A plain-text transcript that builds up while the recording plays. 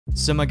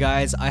So my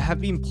guys, I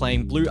have been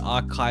playing Blue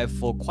Archive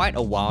for quite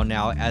a while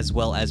now, as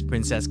well as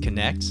Princess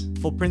Connect.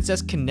 For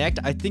Princess Connect,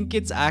 I think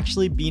it's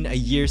actually been a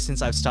year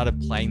since I've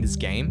started playing this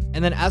game.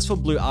 And then as for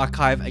Blue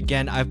Archive,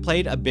 again, I've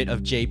played a bit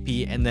of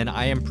JP and then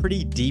I am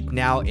pretty deep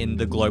now in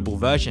the global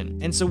version.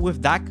 And so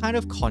with that kind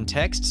of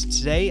context,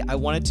 today I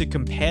wanted to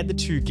compare the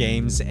two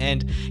games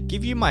and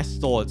give you my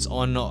thoughts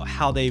on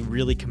how they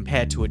really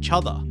compare to each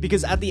other.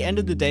 Because at the end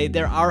of the day,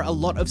 there are a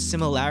lot of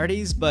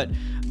similarities, but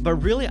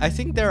really I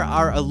think there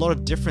are a lot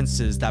of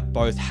differences that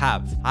both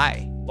have.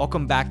 Hi.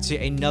 Welcome back to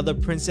another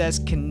Princess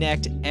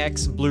Connect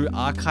X Blue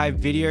Archive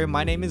video.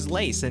 My name is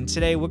Lace and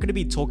today we're going to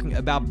be talking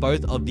about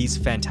both of these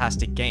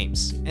fantastic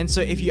games. And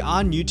so if you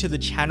are new to the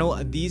channel,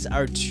 these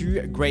are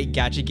two great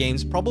gacha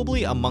games,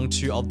 probably among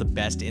two of the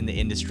best in the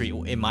industry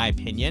in my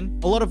opinion.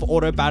 A lot of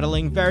auto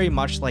battling, very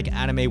much like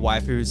anime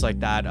waifus like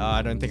that.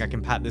 I don't think I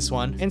can pat this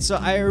one. And so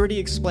I already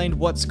explained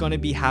what's going to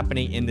be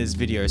happening in this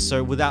video.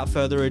 So without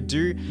further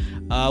ado,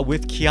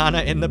 with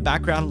Kiana in the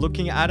background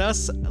looking at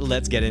us,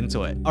 let's get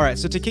into it. Alright,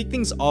 so to kick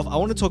things off, I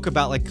want to talk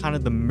about like kind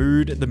of the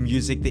mood, the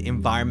music, the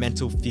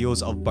environmental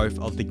feels of both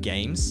of the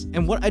games.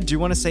 And what I do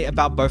want to say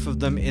about both of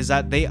them is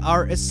that they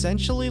are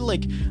essentially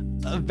like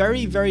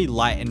very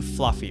light and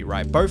fluffy,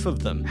 right? Both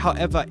of them.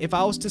 However, if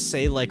I was to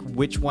say like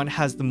which one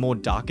has the more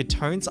darker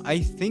tones, I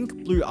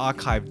think Blue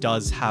Archive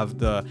does have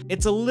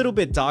it's a little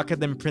bit darker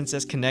than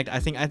Princess Connect. I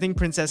think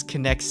Princess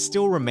Connect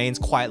still remains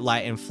quite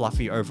light and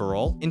fluffy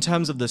overall. In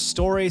terms of the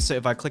story, so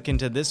if I click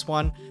into this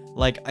one,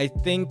 like I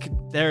think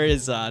there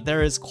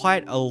is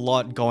quite a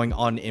lot going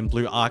on in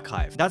Blue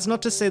Archive. That's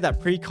not to say that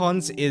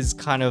Priconne's is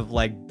kind of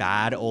like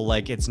bad or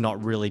like it's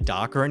not really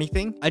dark or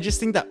anything. I just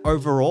think that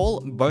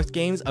overall both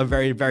games are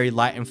very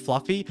light and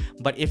fluffy,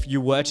 but if you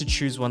were to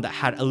choose one that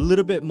had a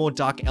little bit more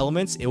dark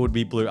elements, it would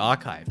be Blue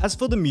Archive. As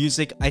for the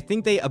music, I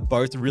think they are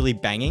both really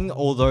banging,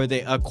 although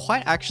they are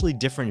quite actually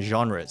different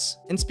genres.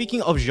 And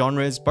speaking of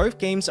genres, both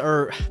games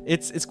are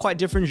it's quite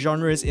different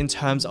genres in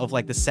terms of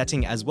like the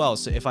setting as well.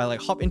 So if I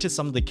like hop into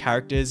some of the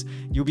characters,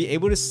 you'll be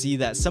able to see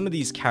that some of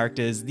these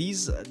characters,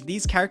 these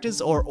characters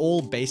are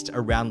all based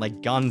around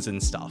like guns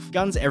and stuff.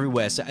 Guns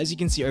everywhere. So as you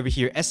can see over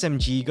here,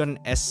 SMG, you got an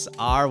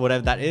SR,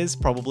 whatever that is,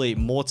 probably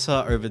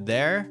mortar over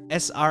there.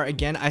 SR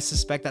again, I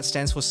suspect that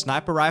stands for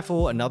sniper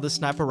rifle, another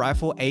sniper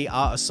rifle,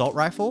 AR assault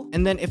rifle.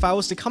 And then if I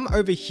was to come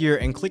over here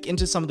and click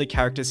into some of the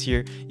characters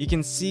here, you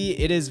can see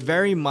it is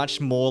very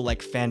much more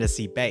like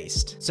fantasy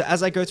based. So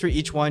as I go through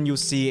each one, you'll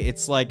see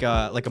it's like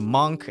a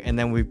monk, and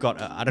then we've got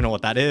I don't know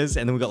what that is,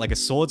 and then we've got like a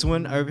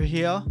swordsman over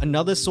here,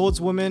 another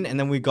swordswoman, and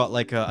then we've got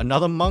like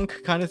another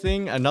monk kind of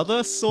thing,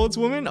 another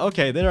swordswoman.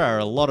 Okay, there are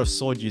a lot of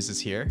sword users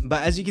here,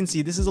 but as you can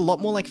see, this is a lot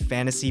more like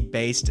fantasy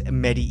based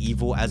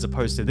medieval as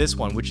opposed to this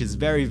one, which is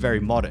very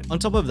modern. On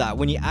top of that,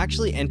 when you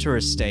actually enter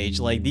a stage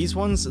like these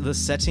ones, the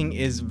setting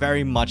is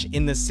very much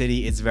in the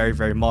city. It's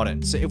very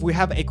modern. So if we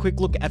have a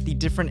quick look at the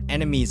different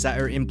enemies that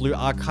are in Blue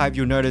Archive,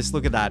 you'll notice,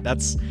 look at that,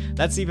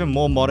 that's even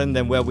more modern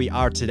than where we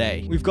are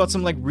today. We've got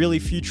some like really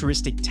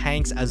futuristic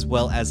tanks as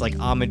well as like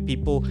armored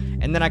people.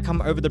 And then I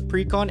come over the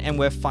Priconne and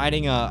we're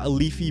fighting a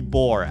leafy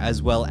boar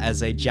as well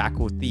as a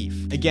jackal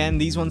thief. Again,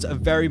 these ones are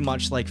very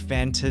much like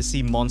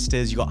fantasy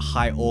monsters. You got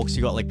high orcs,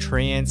 you got like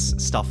treants,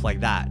 stuff like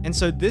that. And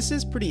so this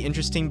is pretty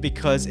interesting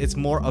because it's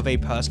more of a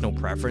personal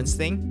preference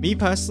thing. Me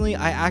personally,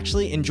 I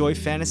actually enjoy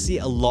fantasy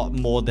a lot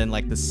more than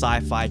like the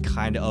sci-fi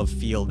kind of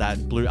feel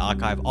that Blue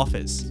Archive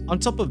offers. On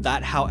top of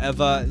that,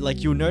 however,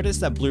 like you'll notice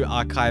that Blue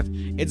Archive,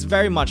 it's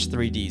very much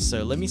 3D.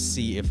 So let me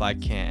see if I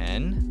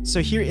can. So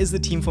here is the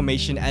team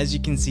formation. As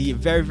you can see,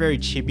 very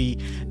chibi,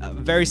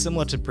 very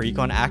similar to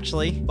Priconne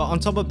actually. But on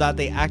top of that,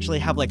 they actually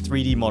have like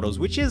 3D models,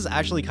 which is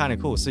actually kind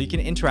of cool. So you can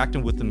interact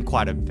with them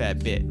quite a fair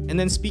bit. And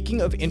then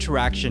speaking of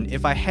interaction,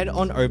 if I head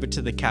on over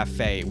to the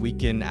cafe, we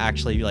can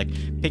actually like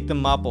pick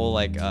them up or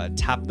like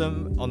tap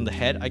them on the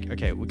head.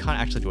 Okay, we can't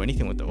actually do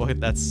anything with them.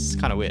 That's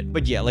kind of weird.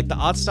 But yeah, like the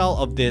art style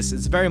of this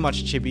is very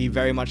much chibi,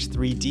 very much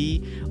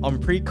 3D. On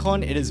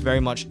Priconne, it is very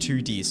much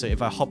 2D. So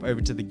if I hop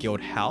over to the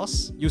guild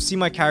house, you'll see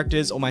my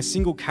characters or my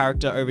single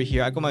character over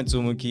here. I got my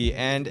Zumuki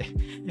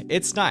and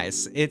it's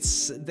nice.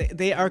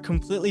 They are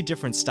completely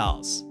different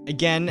styles.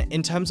 Again,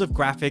 in terms of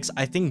graphics,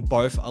 I think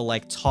both are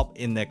like top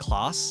in their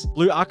class.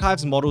 Blue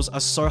Archive's models are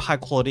so high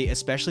quality,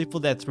 especially for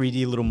their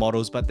 3D little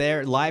models, but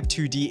their live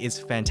 2D is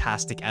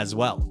fantastic as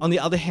well. On the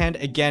other hand,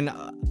 again,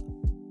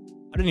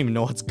 I don't even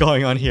know what's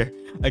going on here.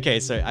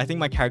 Okay, so I think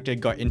my character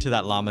got into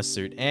that llama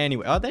suit.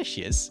 Anyway, oh, there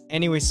she is.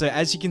 Anyway, so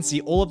as you can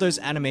see, all of those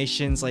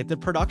animations, like the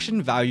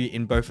production value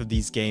in both of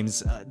these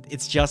games,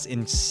 it's just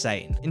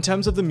insane. In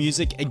terms of the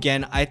music,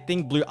 again, I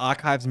think Blue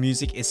Archive's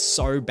music is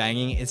so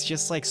banging. It's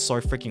just like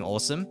so freaking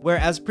awesome.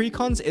 Whereas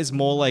Priconne's is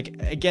more like,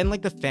 again,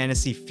 like the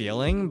fantasy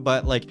feeling,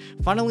 but like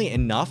funnily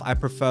enough, I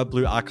prefer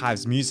Blue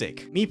Archive's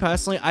music. Me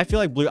personally, I feel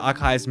like Blue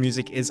Archive's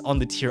music is on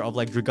the tier of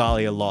like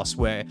Dragalia Lost,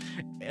 where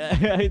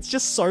it's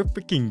just so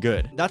freaking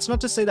good. That's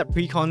not to say that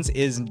Priconne's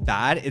is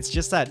bad. It's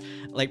just that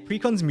like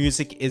Priconne's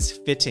music is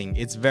fitting.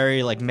 It's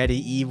very like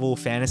medieval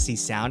fantasy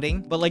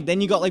sounding. But like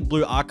then you got like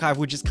Blue Archive,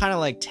 which is kind of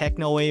like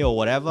techno-y or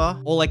whatever.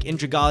 Or like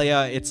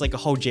Intrigalia, it's like a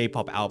whole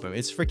J-pop album.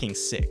 It's freaking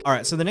sick. All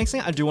right, so the next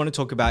thing I do want to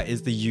talk about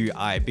is the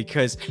UI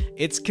because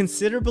it's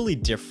considerably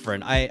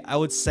different. I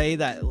would say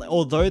that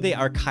although they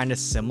are kind of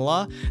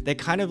similar, they're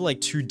kind of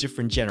like two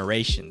different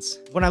generations.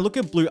 When I look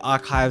at Blue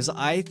Archives,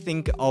 I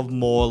think of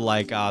more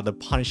like the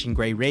Punishing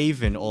Grey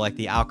Raven or like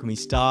the Alchemy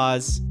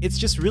Stars. It's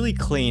just really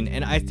clean,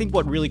 and I think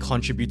what really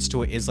contributes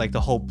to it is like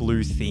the whole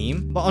blue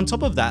theme. But on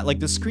top of that, like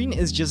the screen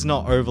is just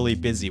not overly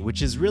busy,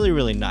 which is really,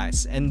 really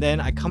nice. And then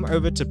I come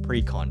over to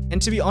Priconne.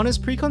 And to be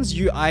honest, Priconne's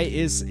UI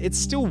it's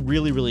still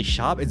really, really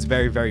sharp. It's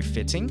very, very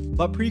fitting.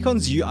 But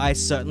Priconne's UI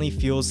certainly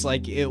feels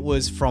like it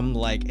was from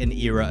like an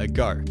era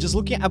ago. Just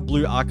looking at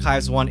Blue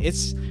Archives one,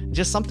 it's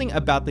just something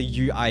about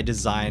the UI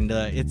design.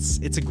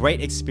 It's a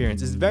great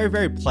experience. It's very,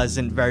 very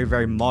pleasant, very,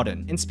 very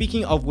modern. And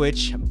speaking of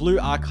which, Blue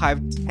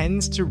Archive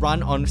tends to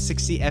run on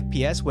 60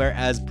 FPS,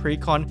 whereas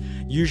Priconne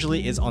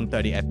usually is on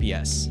 30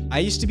 FPS. I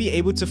used to be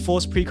able to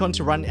force Priconne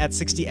to run at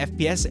 60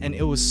 FPS and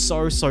it was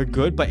so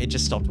good, but it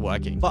just stopped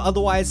working. But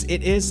otherwise,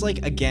 it is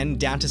like, again,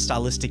 down to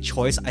stylistic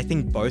choice. I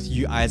think both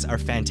UIs are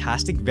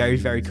fantastic, very,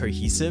 very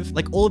cohesive.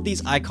 Like all of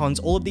these icons,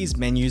 all of these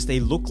menus, they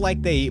look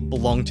like they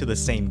belong to the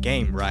same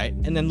game, right?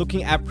 And then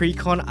looking at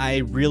Priconne, I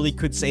really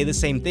could say the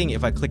same thing.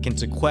 If I click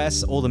into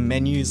quests, all the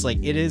menus, like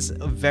it is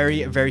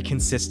very, very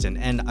consistent,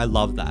 and I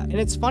love that. And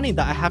it's funny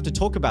that I have to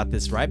talk about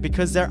this, right?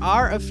 Because there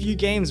are a few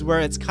games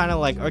where it's kind of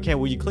like, okay,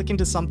 well, you click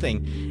into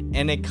something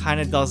and it kind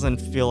of doesn't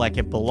feel like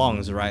it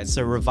belongs, right?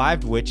 So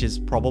Revived Witch is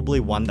probably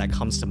one that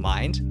comes to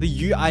mind.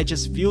 The UI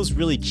just feels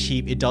really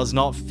cheap. It does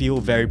not feel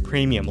very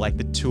premium like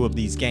the two of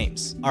these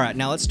games. All right,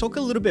 now let's talk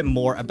a little bit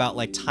more about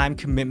like time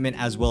commitment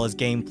as well as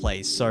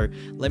gameplay. So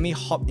let me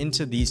hop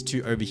into these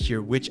two over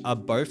here, which are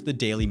both the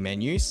daily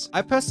menus.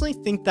 I personally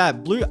think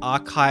that Blue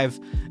Archive,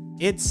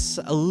 it's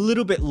a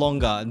little bit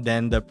longer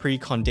than the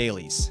Priconne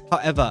dailies.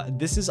 However,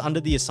 this is under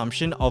the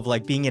assumption of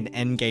like being an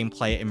endgame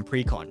player in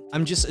Priconne.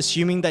 I'm just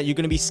assuming that you're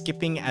going to be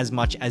skipping as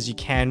much as you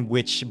can,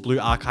 which Blue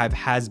Archive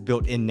has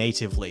built in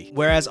natively.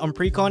 Whereas on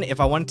Priconne, if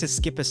I wanted to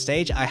skip a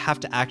stage, I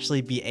have to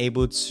actually be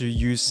able to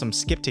use some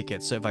skip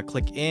tickets. So if I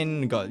click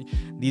in, got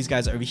these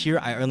guys over here,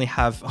 I only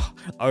have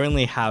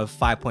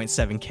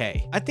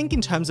 5.7k. I think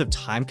in terms of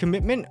time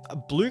commitment,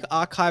 Blue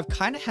Archive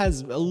kind of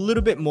has a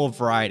little bit more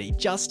variety,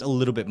 just a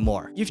little bit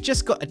more. You've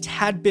just got a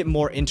tad bit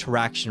more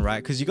interaction,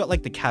 right? Because you got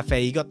like the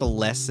cafe, you got the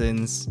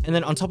lessons, and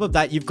then on top of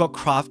that, you've got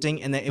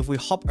crafting. And then if we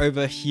hop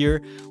over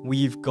here,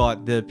 we've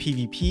got the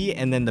PvP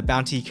and then the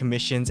bounty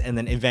commissions and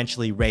then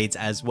eventually raids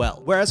as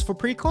well. Whereas for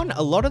Priconne,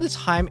 a lot of the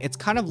time, it's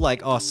kind of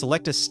like, oh,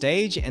 select a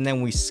stage and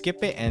then we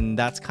skip it and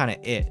that's kind of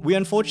it. We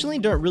unfortunately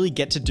don't really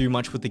get to do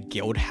much with the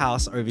guild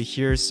house over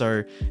here.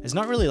 So there's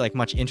not really like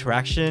much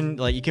interaction.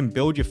 Like you can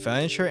build your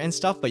furniture and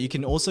stuff, but you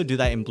can also do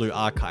that in Blue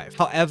Archive.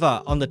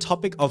 However, on the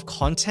topic of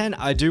content,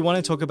 I do want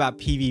to talk about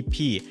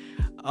PvP.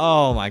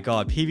 Oh my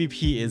god,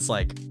 PvP is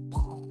like...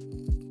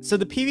 So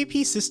the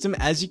PvP system,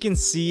 as you can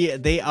see,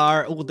 they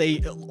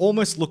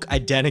almost look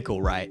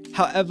identical, right?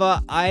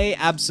 However, I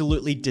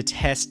absolutely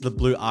detest the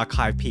Blue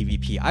Archive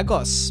PvP. I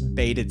got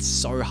baited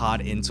so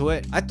hard into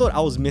it. I thought I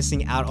was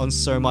missing out on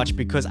so much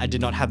because I did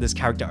not have this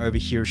character over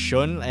here,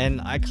 Shun, and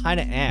I kind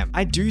of am.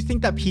 I do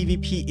think that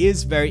PvP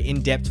is very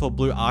in-depth for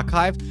Blue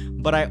Archive,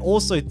 but I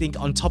also think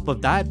on top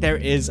of that, there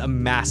is a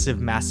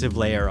massive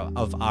layer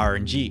of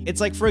RNG.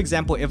 It's like, for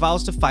example, if I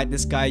was to fight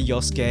this guy,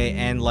 Yosuke,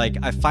 and like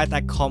I fight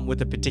that comp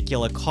with a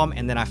particular comp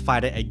and then I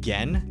fight it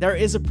again, there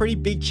is a pretty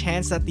big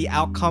chance that the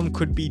outcome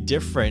could be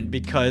different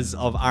because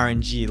of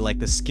RNG, like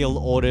the skill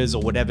orders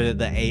or whatever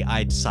the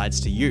AI decides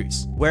to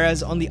use.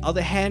 Whereas on the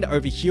other hand,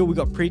 over here, we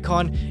got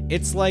Priconne,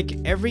 it's like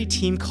every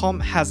team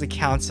comp has a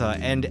counter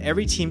and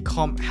every team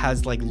comp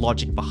has like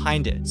logic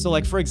behind it. So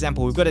like, for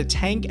example, we've got a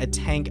tank,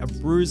 a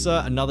bruiser,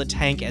 another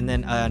tank, and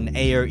then an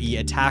AoE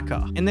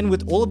attacker. And then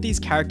with all of these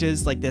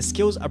characters, like their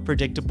skills are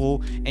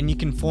predictable and you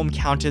can form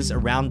counters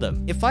around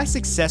them. If I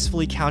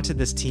successfully counter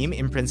this team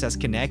in Princess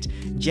Connect,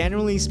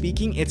 generally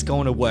speaking, it's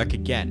going to work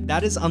again.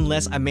 That is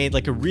unless I made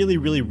like a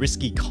really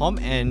risky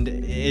comp and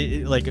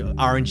it, like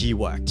RNG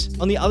worked.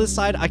 On the other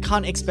side, I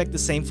can't expect the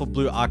same for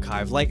Blue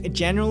Archive. Like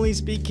generally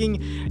speaking,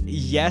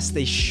 yes,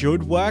 they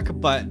should work,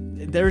 but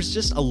there's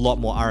just a lot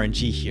more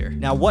RNG here.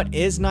 Now, what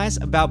is nice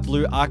about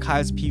Blue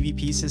Archive's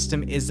PvP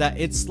system is that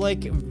it's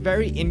like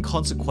very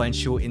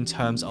inconsequential in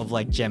terms of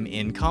like gem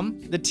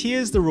income. The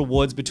tiers, the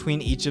rewards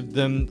between each of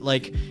them,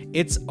 like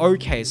it's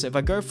okay. So if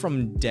I go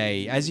from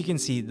day, as you can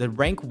see, the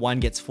rank 1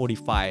 gets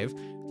 45,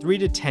 3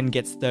 to 10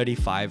 gets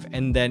 35,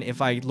 and then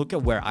if I look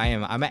at where I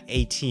am, I'm at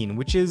 18,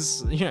 which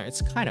is, you know,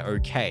 it's kind of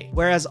okay.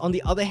 Whereas on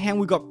the other hand,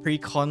 we got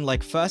Priconne,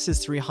 like first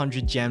is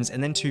 300 gems,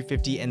 and then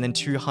 250, and then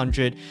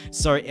 200.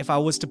 So if I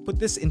was to put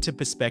this into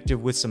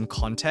perspective with some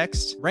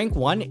context, rank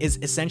 1 is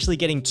essentially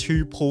getting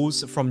 2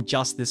 pulls from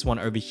just this one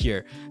over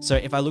here. So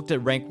if I looked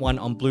at rank 1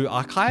 on Blue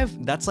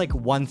Archive, that's like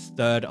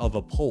 1/3 of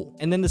a pull.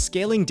 And then the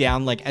scaling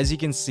down, like as you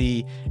can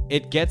see,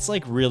 it gets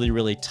like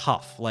really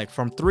tough, like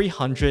from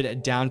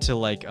 300 down to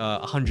like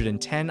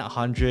 110,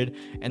 100,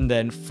 and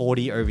then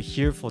 40 over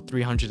here for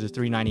 300 to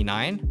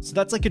 399. So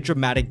that's like a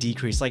dramatic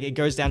decrease. Like it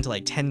goes down to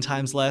like 10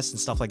 times less and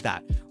stuff like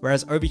that.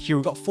 Whereas over here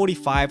we've got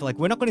 45. Like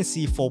we're not going to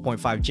see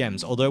 4.5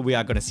 gems, although we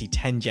are going to see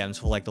 10 gems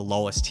for like the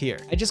lowest tier.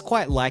 I just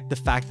quite like the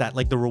fact that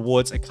like the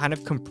rewards are kind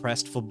of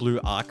compressed for Blue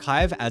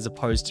Archive as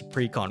opposed to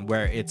Priconne,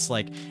 where it's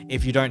like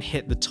if you don't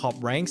hit the top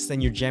ranks,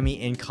 then your gemmy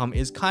income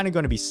is kind of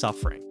going to be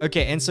suffering.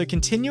 Okay, and so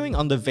continuing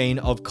on the vein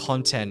of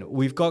content,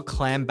 we've got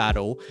Clan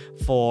Battle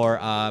for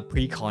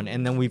Priconne,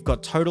 and then we've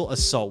got Total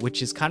Assault,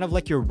 which is kind of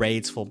like your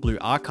raids for Blue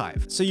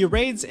Archive. So your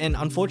raids, and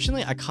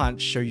unfortunately I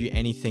can't show you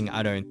anything,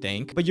 I don't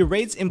think, but your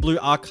raids in Blue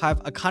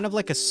Archive are kind of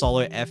like a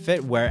solo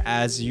effort,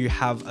 whereas you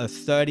have a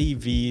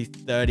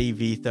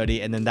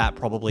 30v30v30, and then that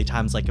probably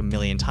times like a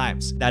million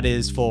times. That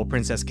is for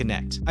Princess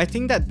Connect. I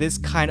think that this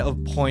kind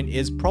of point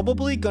is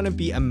probably going to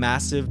be a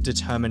massive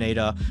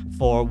determinator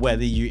for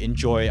whether you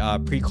enjoy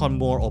Priconne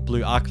more or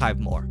Blue Archive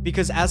more,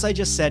 because as I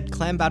just said,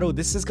 Clan Battle,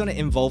 this is going to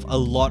involve a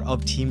lot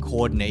of team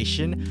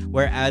coordination,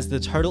 whereas the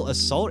Total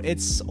Assault,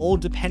 it's all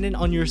dependent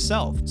on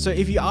yourself. So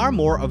if you are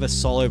more of a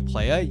solo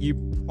player, you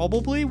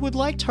probably would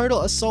like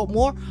Total Assault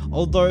more,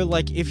 although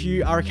like if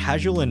you are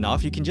casual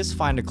enough, you can just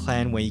find a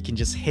clan where you can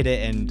just hit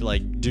it and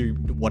like do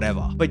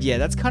whatever. But yeah,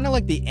 that's kind of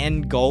like the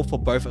end goal for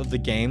both of the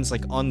games.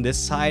 Like on this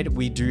side,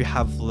 we do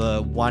have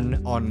the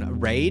one on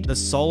raid, the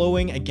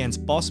soloing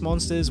against boss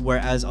monsters,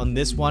 whereas on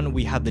this one,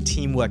 we have the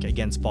teamwork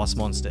against boss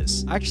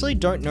monsters. I actually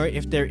don't know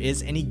if there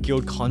is any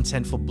guild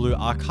content for Blue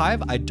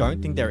Archive. I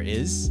don't think there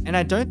is, and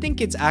I don't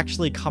think it's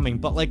actually coming,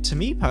 but like to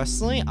me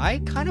personally, I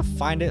kind of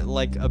find it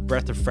like a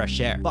breath of fresh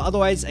air. But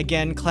otherwise,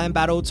 again, Clan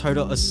Battle,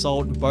 Total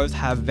Assault, both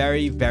have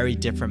very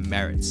different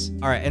merits.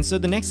 All right, and so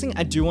the next thing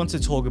I do want to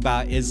talk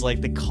about is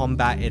like the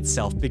combat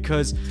itself,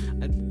 because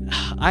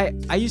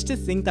I used to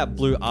think that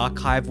Blue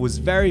Archive was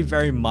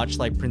very much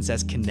like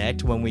Princess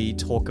Connect when we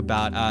talk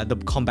about the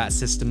combat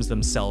systems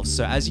themselves.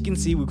 So as you can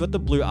see, we've got the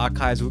Blue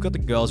Archives, we've got the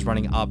girls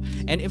running up,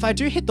 and if I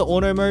do hit the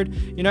auto mode,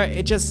 you know,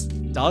 it just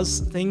does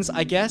things,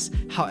 I guess.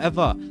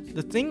 However,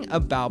 the thing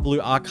about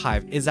Blue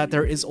Archive is that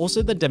there is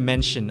also the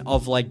dimension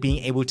of like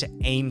being able to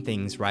aim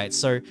things, right?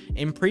 So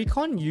in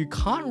Priconne, you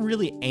can't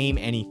really aim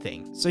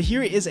anything. So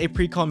here is a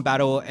Priconne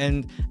battle,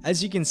 and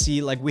as you can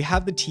see, like we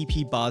have the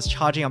TP bars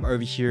charging up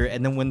over here,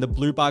 and then when the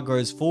blue bar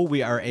goes full,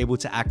 we are able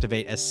to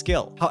activate a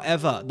skill.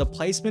 However, the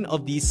placement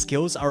of these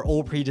skills are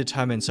all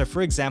predetermined. So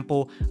for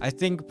example, I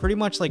think pretty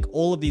much like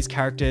all of these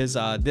characters,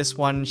 this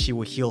one, she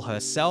will heal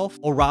herself,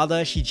 or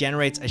rather she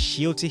generates a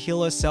shield to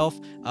heal herself.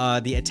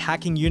 The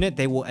attacking unit,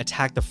 they will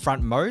attack the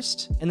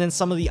frontmost, and then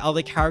some of the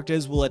other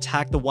characters will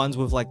attack the ones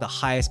with like the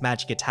highest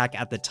magic attack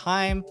at the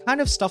time, kind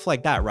of stuff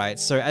like that, right?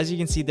 So as you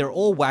can see, they're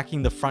all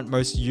whacking the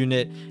frontmost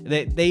unit.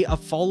 They are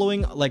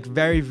following like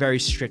very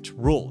strict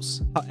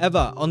rules.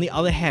 However, on the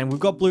other hand,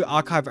 we've got Blue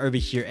Archive over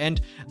here, and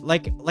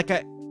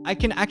I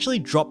can actually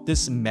drop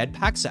this med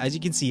pack. So as you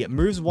can see, it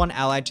moves one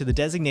ally to the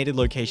designated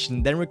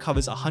location, then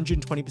recovers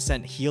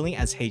 120% healing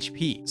as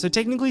HP. So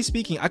technically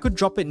speaking, I could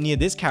drop it near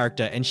this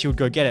character and she would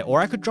go get it,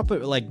 or I could drop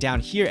it like down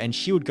here and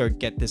she would go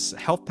get this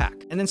health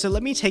pack. And then so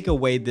let me take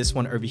away this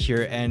one over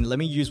here and let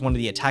me use one of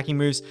the attacking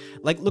moves.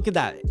 Like look at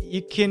that,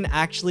 you can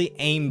actually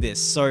aim this.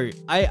 So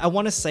I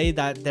want to say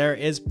that there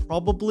is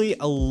probably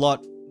a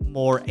lot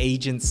more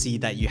agency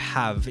that you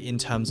have in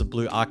terms of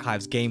Blue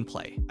Archive's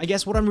gameplay. I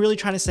guess what I'm really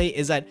trying to say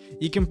is that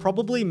you can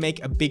probably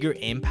make a bigger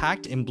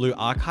impact in Blue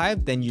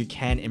Archive than you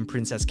can in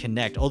Princess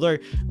Connect. Although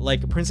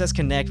like Princess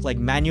Connect, like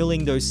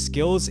manualing those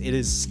skills, it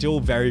is still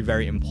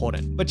very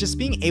important. But just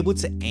being able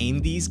to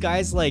aim these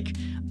guys, like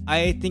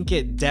I think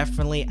it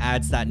definitely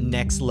adds that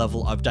next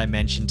level of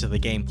dimension to the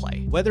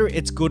gameplay. Whether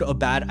it's good or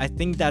bad, I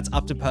think that's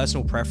up to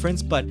personal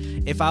preference, but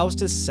if I was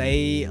to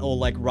say, or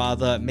like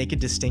rather make a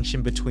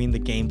distinction between the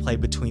gameplay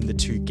between the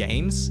two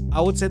games,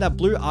 I would say that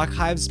Blue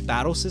Archive's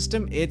battle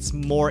system, it's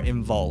more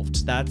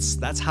involved.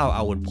 That's how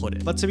I would put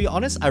it. But to be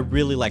honest, I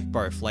really like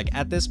both. Like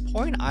at this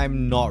point,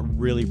 I'm not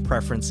really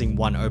preferencing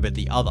one over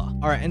the other.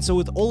 All right, and so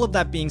with all of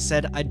that being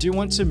said, I do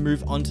want to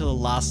move on to the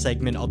last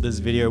segment of this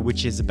video,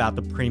 which is about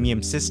the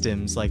premium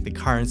systems, like the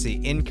currency,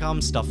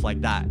 income, stuff like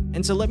that.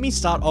 And so let me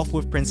start off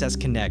with Princess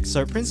Connect.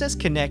 So Princess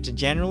Connect,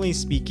 generally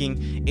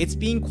speaking, it's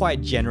been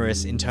quite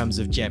generous in terms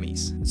of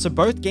gemmies. So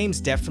both games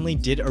definitely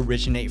did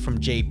originate from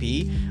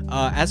JP.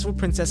 As for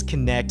Princess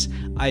Connect,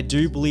 I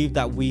do believe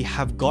that we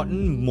have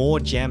gotten more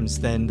gems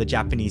than the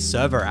Japanese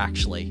server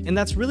actually. And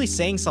that's really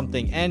saying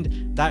something,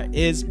 and that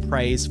is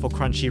praise for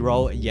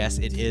Crunchyroll. Yes,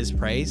 it is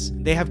praise.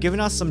 They have given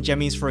us some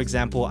gemmies, for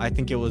example, I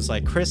think it was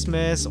like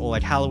Christmas or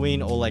like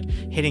Halloween or like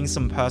hitting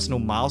some personal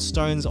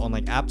milestones iPhones on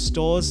like app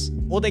stores,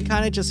 or they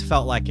kind of just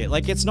felt like it.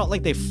 Like, it's not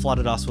like they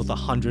flooded us with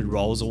 100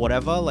 roles or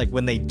whatever, like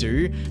when they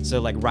do. So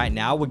like right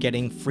now we're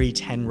getting free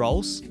 10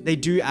 roles. They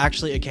do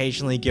actually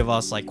occasionally give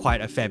us like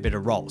quite a fair bit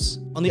of roles.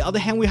 On the other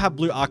hand, we have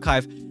Blue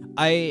Archive.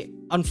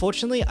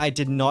 Unfortunately, I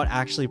did not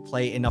actually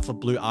play enough of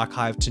Blue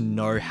Archive to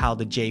know how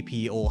the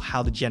JP or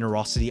how the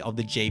generosity of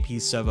the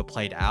JP server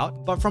played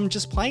out. But from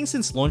just playing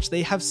since launch,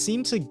 they have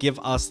seemed to give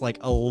us like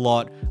a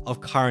lot of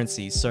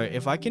currency. So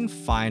if I can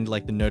find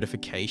like the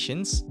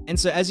notifications. And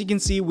so as you can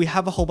see, we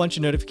have a whole bunch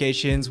of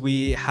notifications.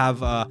 We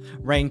have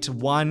ranked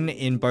 1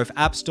 in both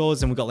app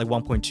stores, and we got like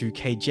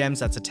 1.2k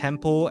gems. That's a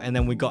temple. And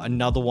then we got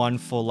another one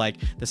for like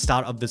the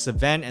start of this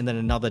event, and then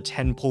another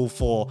 10 pull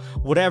for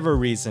whatever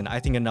reason. I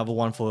think another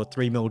one for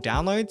 3 mil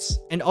downloads.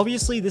 And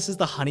obviously this is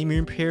the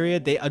honeymoon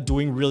period. They are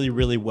doing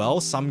really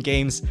well. Some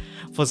games,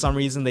 for some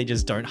reason, they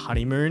just don't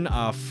honeymoon.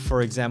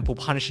 For example,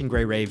 Punishing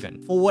Grey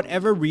Raven. For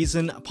whatever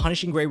reason,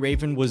 Punishing Grey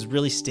Raven was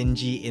really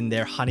stingy in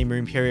their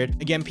honeymoon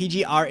period. Again,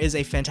 PGR is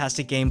a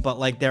fantastic game, but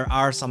like there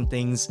are some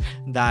things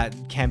that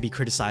can be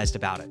criticized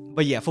about it.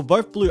 But yeah, for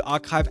both Blue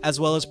Archive as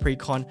well as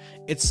Priconne,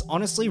 it's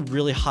honestly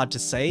really hard to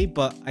say,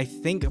 but I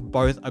think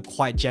both are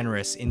quite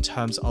generous in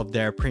terms of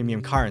their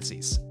premium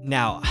currencies.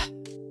 Now,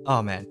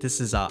 oh man,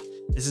 this is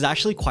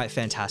actually quite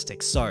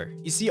fantastic. So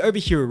you see over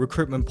here,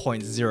 recruitment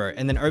points 0,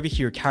 and then over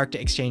here, character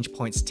exchange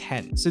points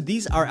 10. So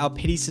these are our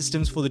pity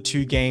systems for the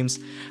 2 games.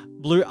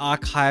 Blue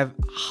Archive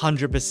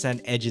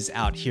 100% edges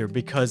out here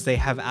because they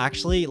have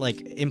actually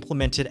like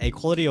implemented a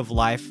quality of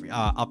life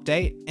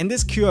update. And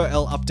this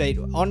QOL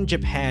update on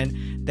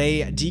Japan,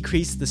 they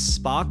decreased the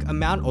spark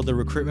amount or the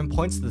recruitment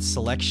points, the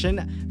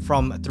selection,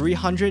 from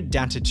 300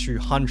 down to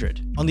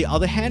 200. On the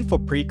other hand, for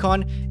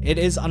Priconne, it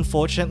is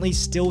unfortunately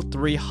still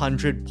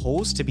 300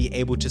 pulls to be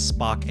able to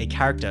spark a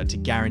character to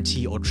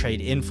guarantee or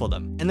trade in for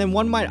them. And then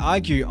one might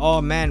argue,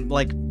 oh man,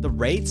 like the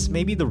rates,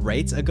 maybe the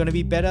rates are going to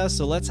be better.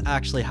 So let's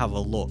actually have a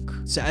look.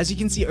 So as you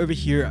can see over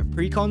here,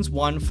 Priconne's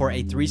one for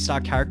a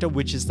 3-star character,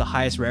 which is the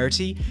highest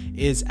rarity,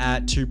 is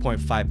at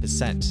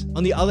 2.5%.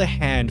 On the other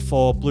hand,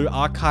 for Blue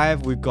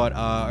Archive, we've got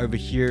over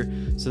here,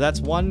 so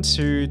that's 1,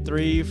 2,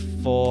 3,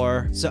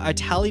 4. So I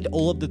tallied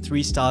all of the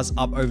 3 stars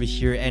up over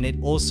here, and it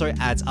also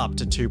adds up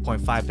to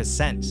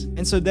 2.5%.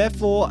 And so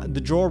therefore,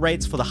 the draw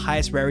rates for the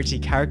highest rarity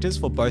characters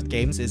for both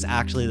games is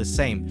actually the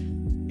same.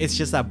 It's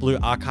just that Blue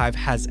Archive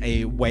has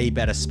a way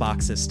better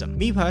spark system.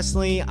 Me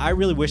personally, I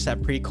really wish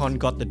that Priconne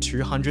got the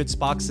 200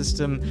 spark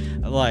system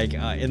like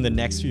in the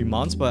next few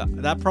months,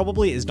 but that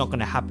probably is not going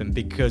to happen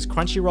because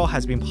Crunchyroll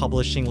has been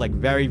publishing like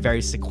very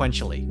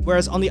sequentially.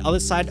 Whereas on the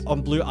other side,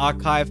 on Blue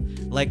Archive,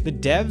 like the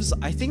devs,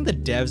 I think the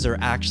devs are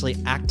actually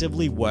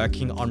actively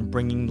working on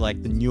bringing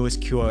like the newest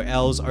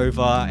QOLs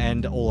over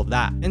and all of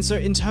that. And so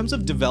in terms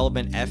of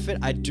development effort,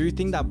 I do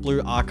think that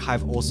Blue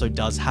Archive also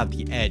does have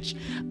the edge.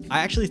 I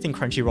actually think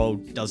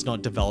Crunchyroll does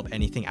not develop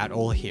anything at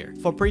all here.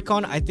 For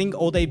Priconne, I think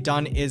all they've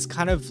done is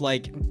kind of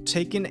like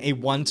taken a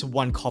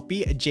 1-to-1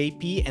 copy, a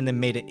JP, and then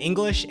made it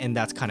English, and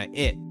that's kind of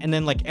it. And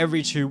then like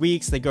every 2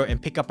 weeks, they go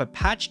and pick up a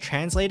patch,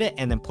 translate it,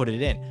 and then put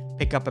it in.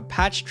 Pick up a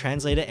patch,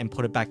 translate it, and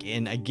put it back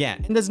in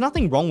again. And there's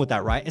nothing wrong with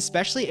that, right?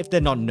 Especially if they're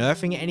not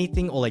nerfing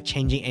anything or like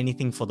changing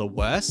anything for the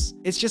worse.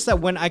 It's just that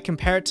when I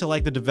compare it to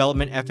like the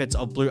development efforts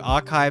of Blue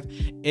Archive,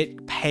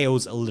 it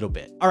pales a little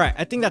bit. All right,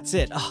 I think that's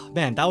it. Oh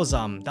man, that was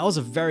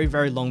a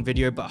very long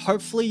video, but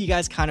hopefully you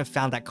guys kind of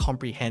found that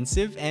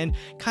comprehensive and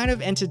kind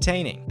of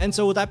entertaining. And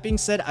so with that being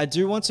said, I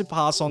do want to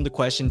pass on the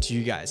question to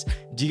you guys.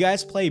 Do you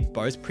guys play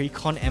both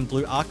Priconne and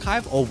Blue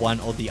Archive, or one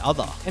or the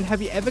other? And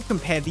have you ever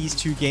compared these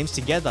 2 games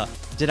together?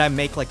 Did I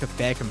make like a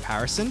fair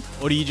comparison?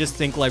 Or do you just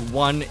think like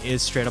one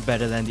is straight up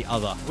better than the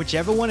other?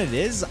 Whichever one it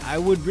is, I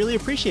would really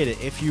appreciate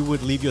it if you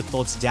would leave your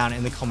thoughts down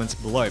in the comments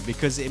below,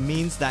 because it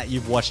means that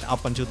you've watched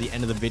up until the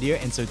end of the video,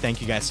 and so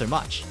thank you guys so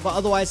much. But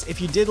otherwise,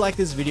 if you did like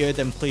this video,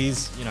 then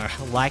please,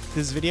 like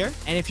this video.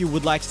 And if you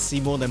would like to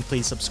see more, then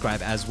please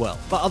subscribe as well.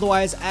 But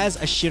otherwise, as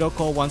a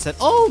Shiroko once said,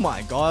 oh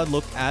my god,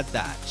 look at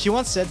that. She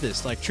once said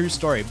this, like true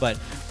story, but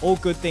all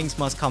good things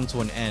must come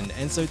to an end.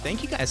 And so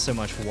thank you guys so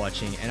much for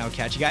watching, and I'll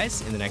catch you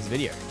guys in the next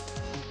video.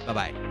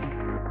 Bye-bye.